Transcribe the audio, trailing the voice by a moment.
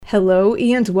Hello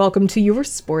and welcome to your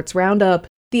Sports Roundup.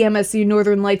 The MSU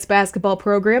Northern Lights basketball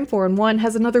program, 4-1,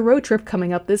 has another road trip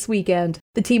coming up this weekend.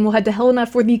 The team will head to Helena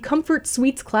for the Comfort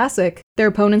Suites Classic. Their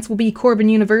opponents will be Corbin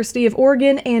University of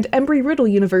Oregon and Embry-Riddle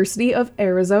University of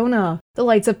Arizona. The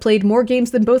Lights have played more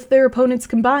games than both their opponents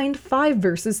combined, 5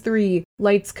 versus 3.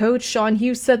 Lights coach Sean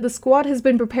Hughes said the squad has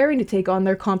been preparing to take on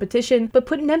their competition, but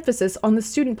put an emphasis on the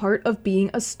student part of being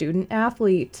a student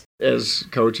athlete. As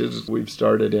coaches, we've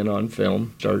started in on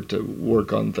film, start to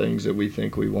work on things that we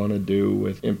think we want to do,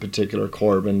 with in particular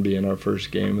Corbin being our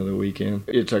first game of the weekend.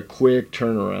 It's a quick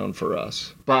turnaround for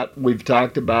us, but we've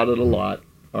talked about it a lot.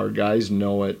 Our guys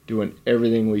know it, doing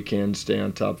everything we can, stay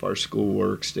on top of our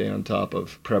schoolwork, stay on top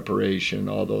of preparation,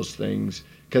 all those things,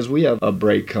 because we have a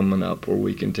break coming up where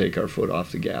we can take our foot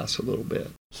off the gas a little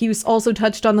bit. Hughes also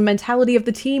touched on the mentality of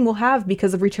the team will have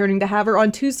because of returning to Havre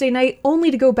on Tuesday night, only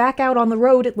to go back out on the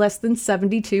road at less than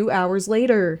 72 hours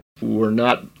later. We're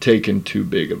not taking too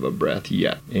big of a breath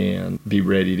yet and be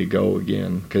ready to go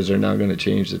again, because they're not going to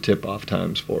change the tip-off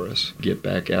times for us. Get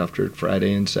back after it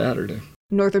Friday and Saturday.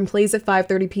 Northern plays at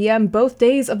 5:30 p.m. both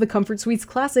days of the Comfort Suites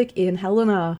Classic in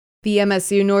Helena. The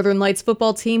MSU Northern Lights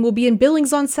football team will be in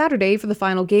Billings on Saturday for the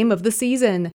final game of the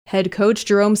season. Head coach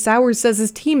Jerome Sowers says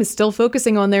his team is still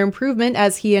focusing on their improvement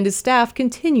as he and his staff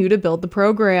continue to build the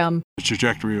program. The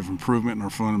trajectory of improvement in our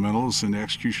fundamentals and the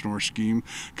execution of our scheme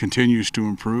continues to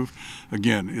improve.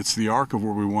 Again, it's the arc of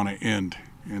where we want to end,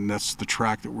 and that's the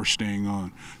track that we're staying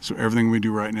on. So everything we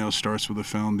do right now starts with a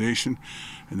foundation,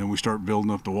 and then we start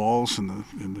building up the walls and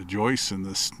the joists and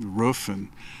the roof and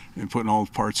putting all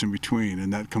the parts in between.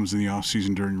 And that comes in the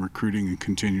off-season during recruiting and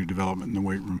continued development in the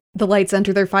weight room. The Lights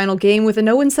enter their final game with an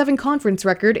 0-7 conference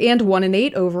record and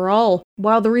 1-8 overall.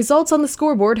 While the results on the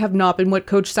scoreboard have not been what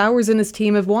Coach Sowers and his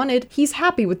team have wanted, he's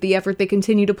happy with the effort they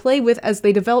continue to play with as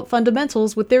they develop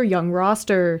fundamentals with their young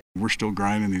roster. We're still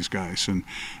grinding these guys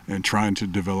and trying to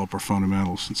develop our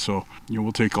fundamentals. And so,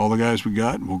 we'll take all the guys we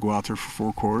got and we'll go out there for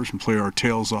 4 quarters and play our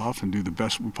tails off and do the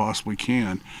best we possibly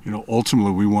can.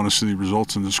 Ultimately, we want to see the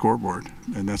results in the scoreboard,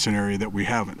 and that's an area that we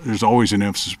haven't. There's always an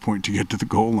emphasis point to get to the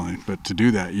goal line, but to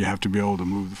do that, you have to be able to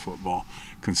move the football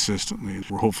consistently.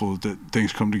 We're hopeful that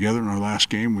things come together in our last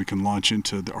game. We can launch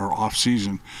into our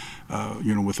off-season,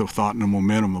 with a thought and a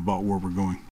momentum about where we're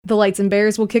going. The Lights and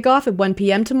Bears will kick off at 1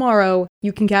 p.m. tomorrow.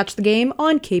 You can catch the game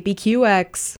on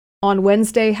KPQX. On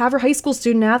Wednesday, Havre High School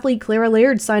student-athlete Clara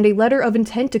Laird signed a letter of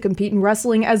intent to compete in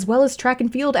wrestling as well as track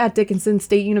and field at Dickinson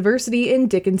State University in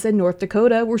Dickinson, North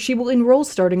Dakota, where she will enroll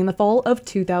starting in the fall of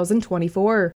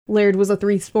 2024. Laird was a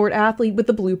 3-sport athlete with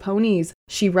the Blue Ponies.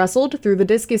 She wrestled, threw the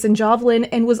discus and javelin,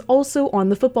 and was also on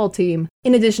the football team.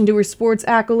 In addition to her sports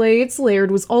accolades, Laird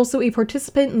was also a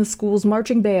participant in the school's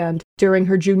marching band. During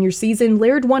her junior season,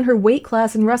 Laird won her weight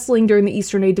class in wrestling during the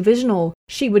Eastern A Divisional.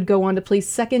 She would go on to place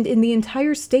second in the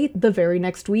entire state the very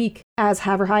next week. As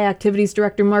Havre High Activities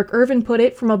Director Mark Irvin put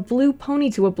it, from a blue pony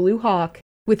to a blue hawk.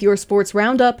 With your Sports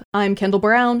Roundup, I'm Kendall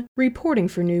Brown, reporting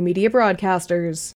for New Media Broadcasters.